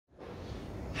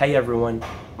Hey everyone,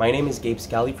 my name is Gabe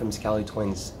Scally from Scally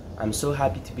Twins. I'm so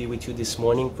happy to be with you this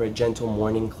morning for a gentle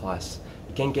morning class.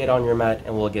 You can get on your mat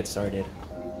and we'll get started.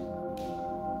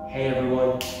 Hey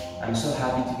everyone, I'm so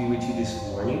happy to be with you this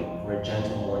morning for a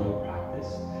gentle morning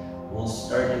practice. We'll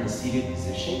start in a seated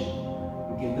position.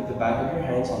 You can put the back of your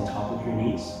hands on top of your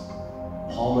knees,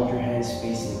 palm of your hands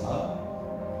facing up.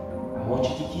 I want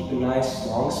you to keep a nice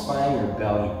long spine, your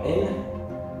belly in.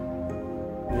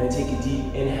 You're going to take a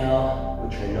deep inhale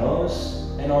with your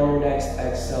nose, and on your next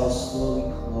exhale, slowly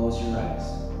close your eyes.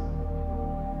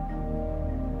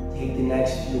 Take the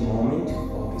next few moments to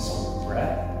focus on the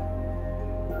breath.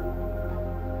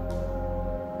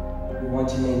 You want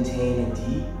to maintain a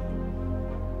deep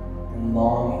and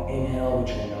long inhale with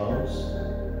your nose,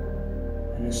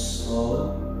 and a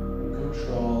slow,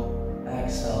 controlled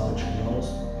exhale with your nose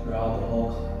throughout the whole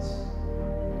class.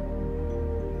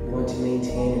 You want to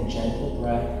maintain a gentle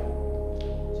breath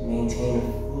to maintain a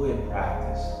fluid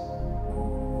practice.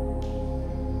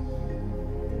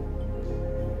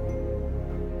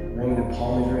 Bring the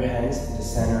palm of your hands to the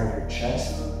center of your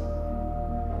chest.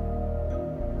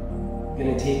 You're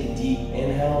going to take a deep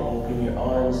inhale, open your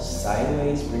arms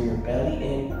sideways, bring your belly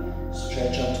in,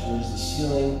 stretch up towards the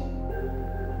ceiling.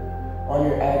 On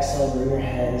your exhale, bring your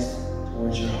hands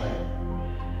towards your heart.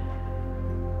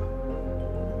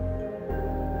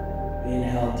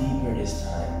 Inhale deeper this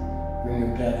time. Bring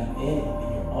your belly in, open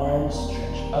your arms,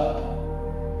 stretch up.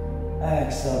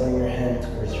 Exhale, bring your hand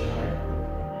towards your heart.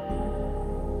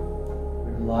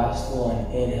 For the last one,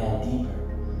 inhale deeper.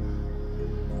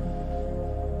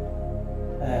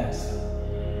 Exhale.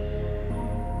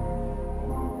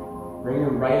 Bring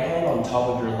your right hand on top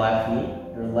of your left knee,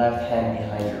 your left hand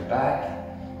behind your back.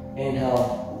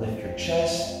 Inhale, lift your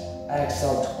chest.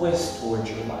 Exhale, twist towards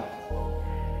your left.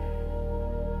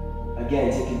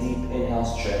 Again, take a deep inhale,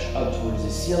 stretch up towards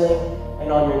the ceiling,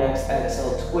 and on your next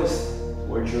exhale, twist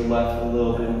towards your left a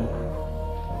little bit more.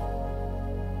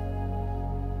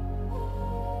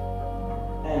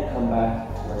 And come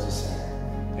back towards the center.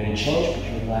 You're going to change, put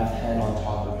your left hand on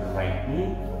top of your right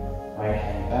knee, right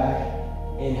hand back,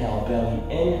 inhale, belly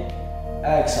in,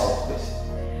 exhale, twist.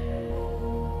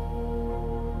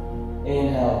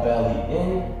 Inhale, belly in,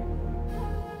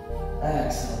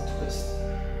 exhale, twist.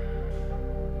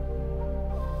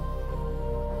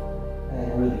 And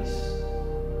release.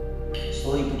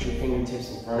 Slowly put your fingertips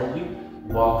in front of you,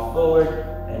 walk forward,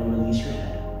 and release your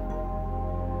head.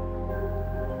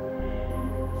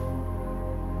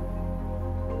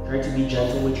 Try to be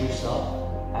gentle with yourself,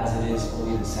 as it is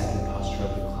only the second posture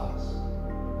of the class.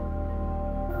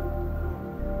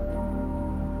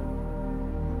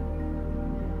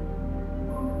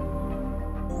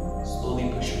 Slowly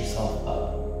push yourself up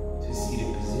to a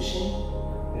seated position.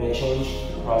 You're going to change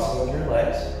the crossing of your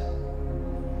legs.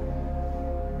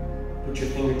 Put your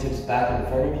fingertips back in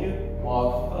front of you,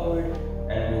 walk forward,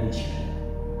 and release your head.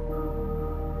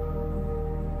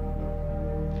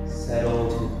 Settle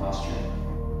into the posture.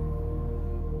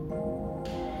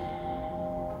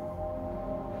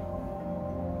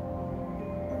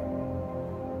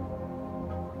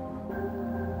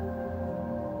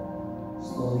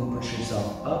 Slowly push yourself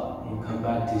up and come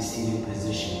back to a seated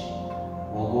position.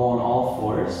 We'll go on all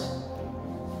fours.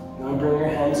 You want to bring your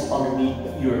hands underneath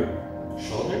your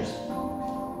shoulders.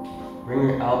 Bring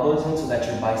your elbows in so that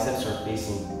your biceps are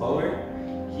facing forward.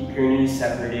 Keep your knees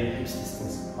separated, hips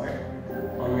distance apart.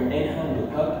 On your inhale,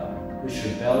 look up, push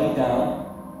your belly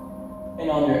down. And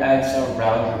on your exhale,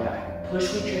 round your back.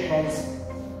 Push with your hands,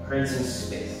 create some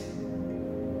space.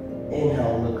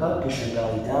 Inhale, look up, push your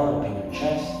belly down, open your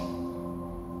chest.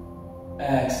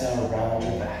 Exhale, round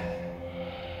your back.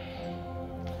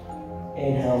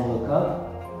 Inhale, look up.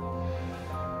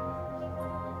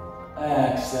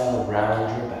 Exhale,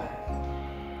 round your back.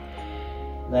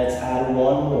 Let's add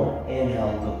one more.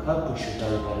 Inhale, look up, push your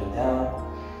belly button down.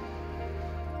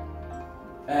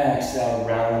 Exhale,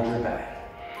 round your back.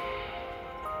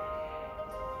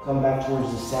 Come back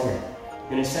towards the center. You're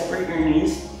going to separate your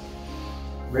knees.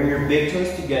 Bring your big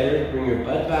toes together, bring your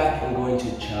butt back, and go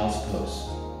into child's pose.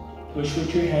 Push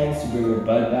with your hands to bring your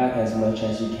butt back as much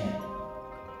as you can.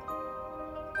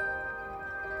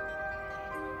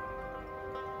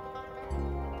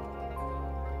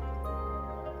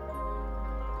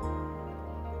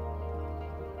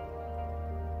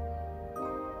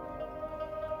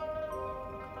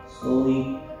 Slowly,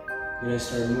 you're going to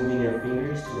start moving your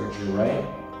fingers towards your right.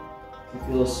 You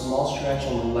feel a small stretch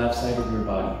on the left side of your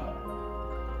body.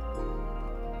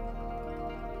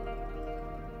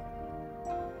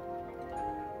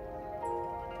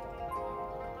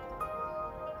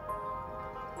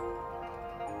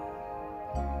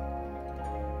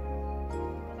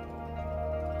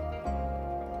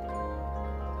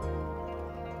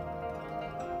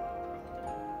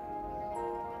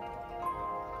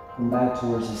 Come back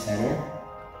towards the center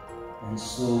and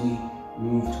slowly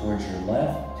move towards your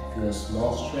left to feel a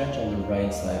small stretch on the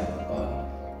right side of the body.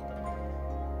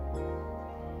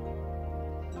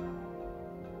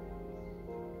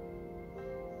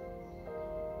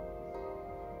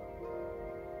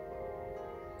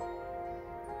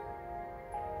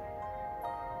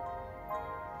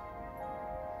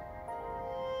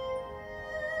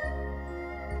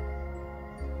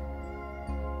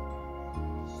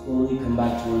 Slowly come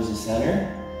back towards the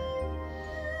center.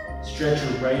 Stretch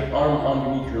your right arm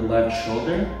underneath your left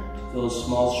shoulder to feel a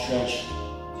small stretch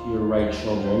to your right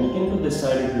shoulder. And you can put the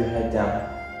side of your head down.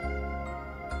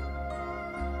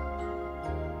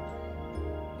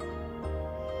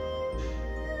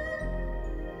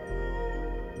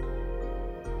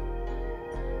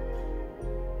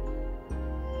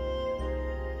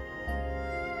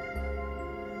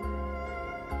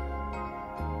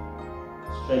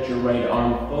 Stretch your right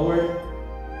arm forward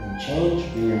and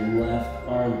change. Bring your left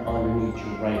arm underneath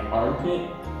your right armpit,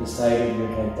 the side of your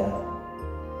head down.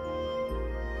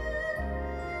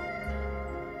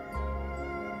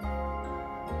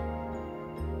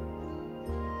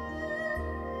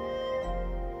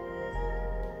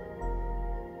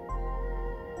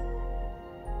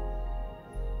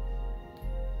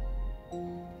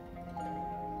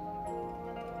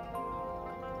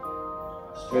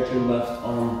 Stretch your left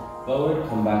arm forward,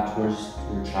 come back towards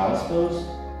your child's pose.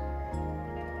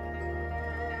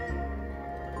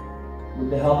 With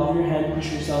the help of your hand,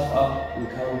 push yourself up and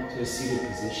come to a seated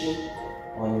position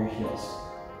on your heels.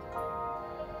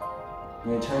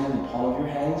 You're going to turn the palm of your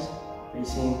hands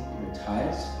facing your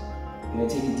thighs. You're going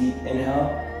to take a deep inhale,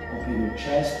 open your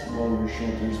chest, roll your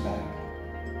shoulders back.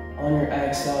 On your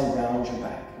exhale, round your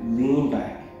back, lean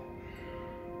back.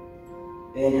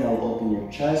 Inhale, open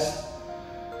your chest.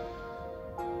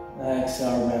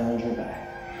 Exhale, round your back.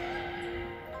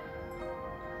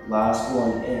 Last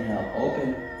one, inhale,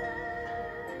 open.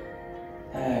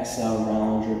 Exhale,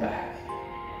 round your back.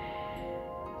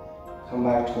 Come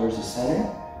back towards the center.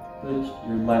 Put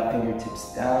your left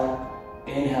fingertips down.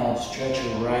 Inhale, stretch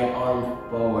your right arm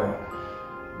forward.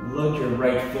 Look your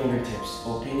right fingertips.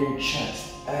 Open your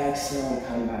chest. Exhale and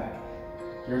come back.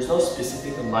 There's no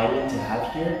specific alignment to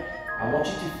have here. I want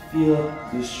you to feel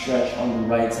the stretch on the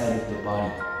right side of the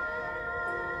body.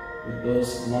 With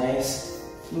those nice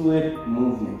fluid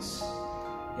movements.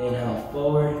 Inhale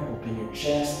forward, open your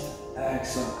chest.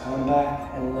 Exhale, come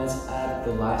back, and let's add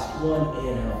the last one.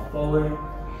 Inhale forward.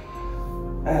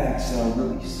 Exhale,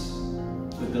 release.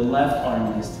 With the left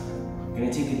arm this time. You're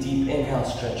going to take a deep inhale,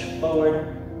 stretch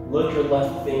forward. Look your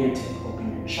left fingertip,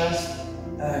 open your chest.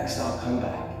 Exhale, come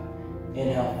back.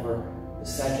 Inhale for the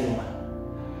second one.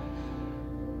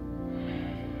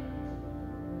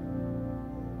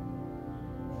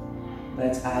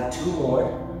 Let's add two more.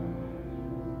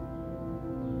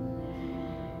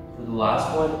 For the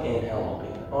last one, inhale, open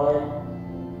your arm.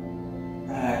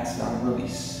 Exhale,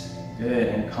 release. Good,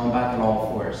 and come back on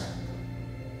all fours.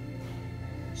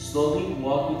 Slowly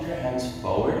walk with your hands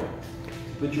forward.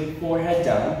 Put your forehead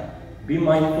down. Be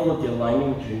mindful of the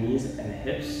alignment with your knees and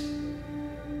hips.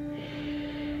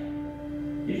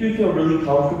 If you feel really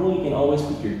comfortable, you can always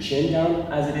put your chin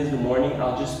down. As it is the morning,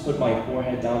 I'll just put my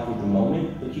forehead down for the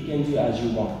moment, but you can do as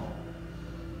you want.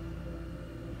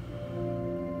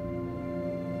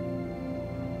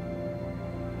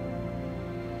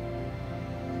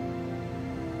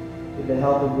 With the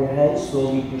help of your hands,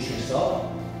 slowly push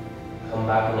yourself. Come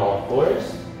back on all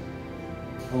fours.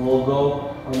 And we'll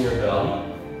go on your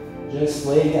belly. Just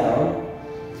lay down.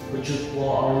 Put your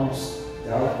forearms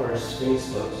down for a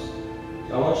Sphinx pose.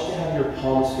 I want you to have your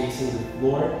palms facing the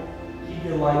floor. Keep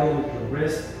your alignment with your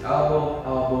wrist, elbow,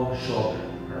 elbow, shoulder.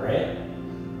 Alright?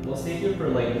 We'll stay here for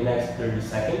like the next 30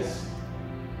 seconds.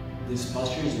 This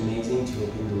posture is amazing to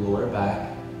open the lower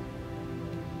back.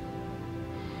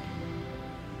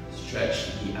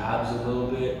 Stretch the abs a little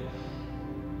bit.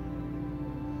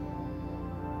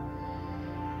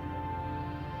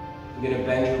 You're going to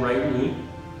bend your right knee.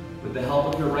 With the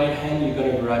help of your right hand, you're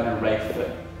going to grab your right foot.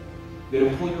 You're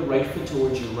going to pull your right foot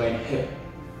towards your right hip.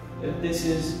 If this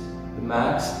is the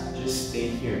max, just stay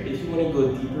here. If you want to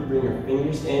go deeper, bring your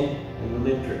fingers in and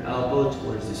lift your elbow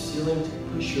towards the ceiling to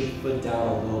push your foot down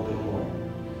a little bit more.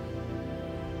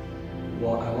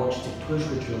 Well, I want you to push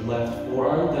with your left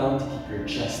forearm down to keep your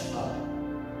chest up.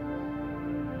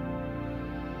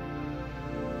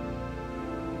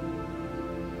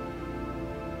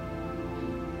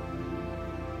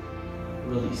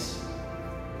 Release.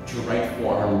 Put your right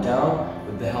forearm down.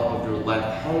 With the help of your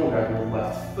left hand, grab your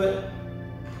left foot.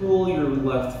 Pull your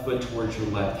left foot towards your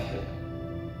left hip.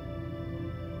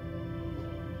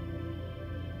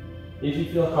 If you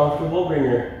feel comfortable, bring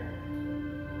your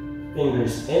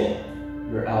fingers in,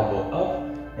 your elbow up,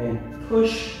 and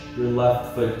push your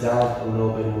left foot down a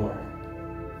little bit more.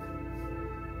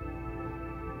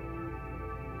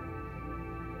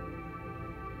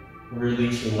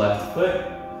 Release your left foot.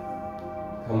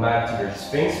 Come back to your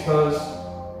Sphinx pose.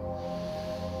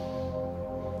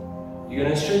 You're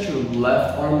gonna stretch your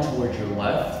left arm towards your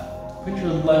left. Put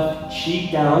your left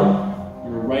cheek down,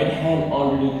 your right hand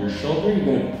underneath your shoulder. You're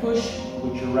gonna push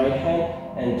with your right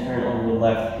hand and turn on your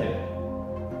left hip.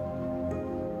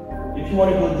 If you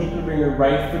want to go deeper, bring your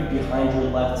right foot behind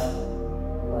your left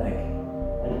leg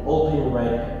and open your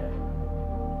right hip.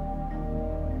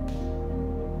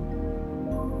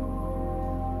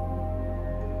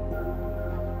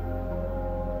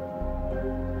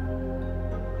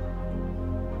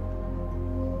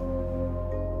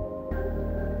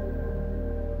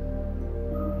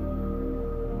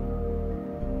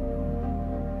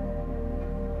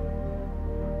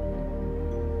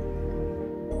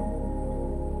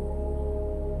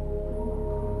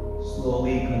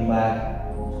 Slowly come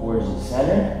back towards the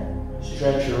center.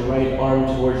 Stretch your right arm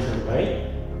towards your right.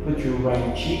 Put your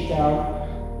right cheek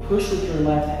down. Push with your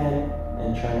left hand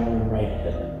and turn on your right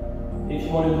hip. If you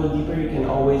want to go deeper, you can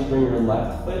always bring your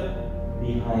left foot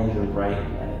behind your right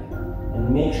leg.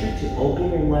 And make sure to open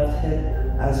your left hip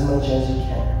as much as you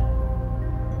can.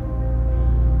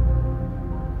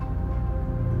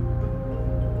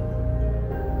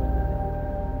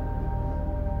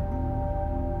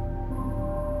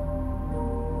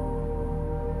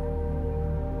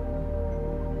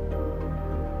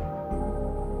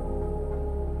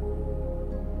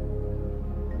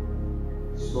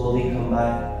 Slowly come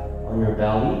back on your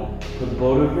belly. Put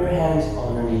both of your hands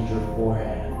underneath your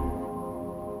forehead.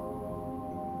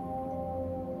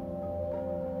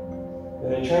 You're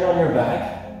going to turn on your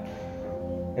back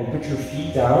and put your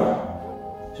feet down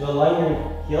to align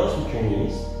your heels with your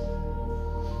knees.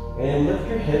 And lift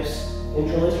your hips,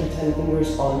 interlace your 10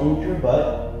 fingers underneath your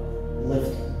butt.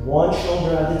 Lift one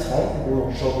shoulder at a time and bring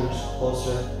your shoulders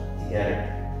closer together.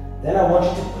 Then I want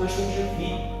you to push with your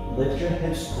feet. Lift your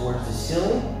hips towards the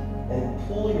ceiling and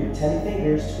pull your 10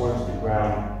 fingers towards the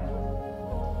ground.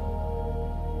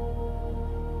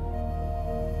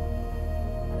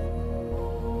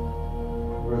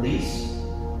 Release,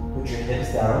 put your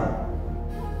hips down.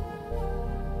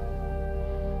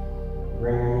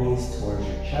 Bring your knees towards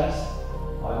your chest.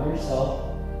 Hug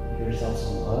yourself, give yourself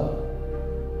some love.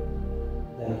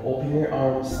 Then open your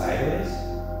arms sideways.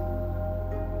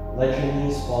 Let your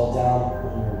knees fall down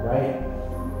on your right.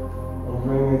 And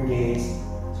bring your gaze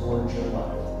towards your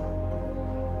left.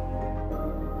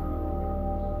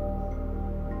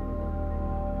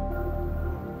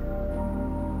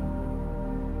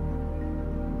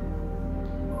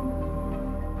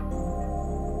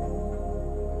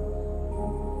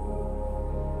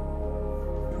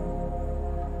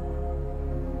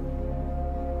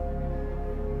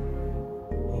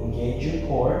 Engage your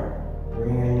core.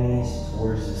 Bring your knees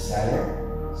towards the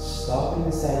center. Stop in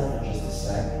the center for just a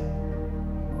second.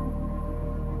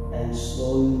 And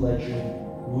slowly let your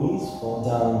knees fall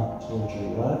down towards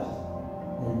your left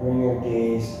and bring your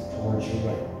gaze towards your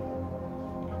right.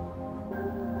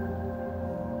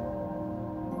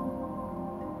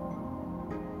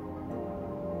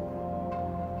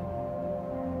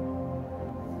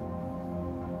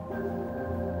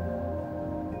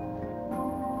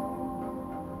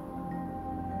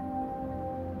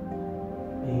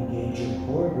 Engage your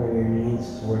core, bring your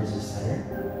knees towards the center.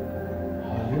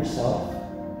 Hug yourself.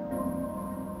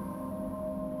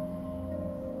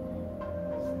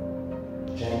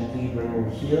 Gently bring your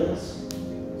heels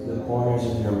to the corners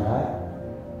of your mat.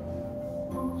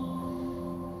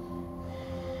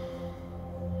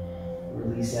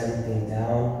 Release everything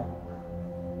down.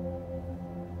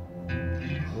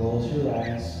 Close your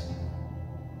eyes.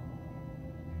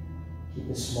 Keep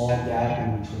a small gap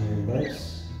in between your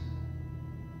lips.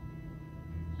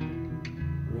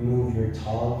 Remove your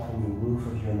tongue from the roof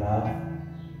of your mouth.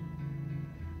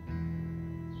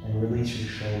 And release your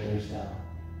shoulders down.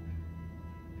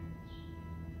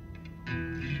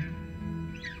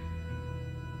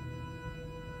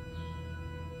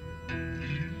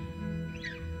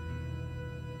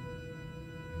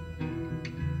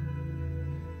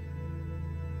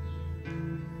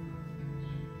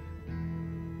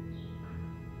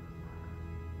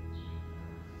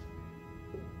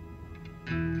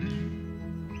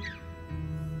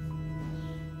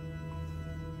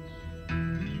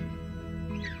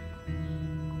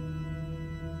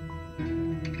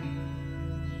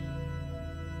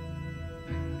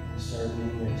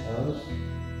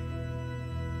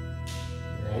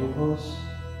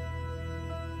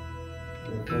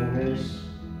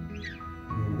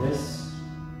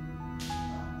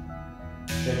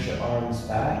 Stretch your arms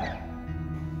back.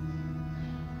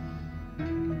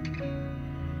 And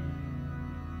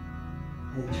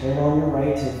turn on your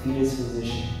right to fetus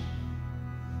position.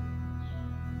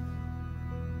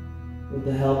 With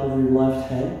the help of your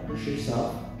left hand, push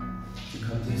yourself to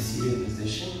come to a seated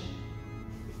position.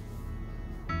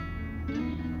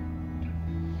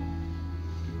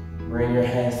 Bring your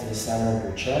hands to the center of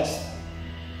your chest.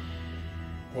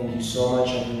 Thank you so much,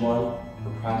 everyone,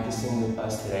 for practicing with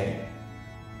us today.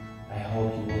 I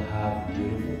hope you will have a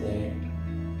beautiful day.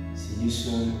 See you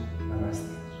soon.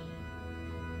 Namaste.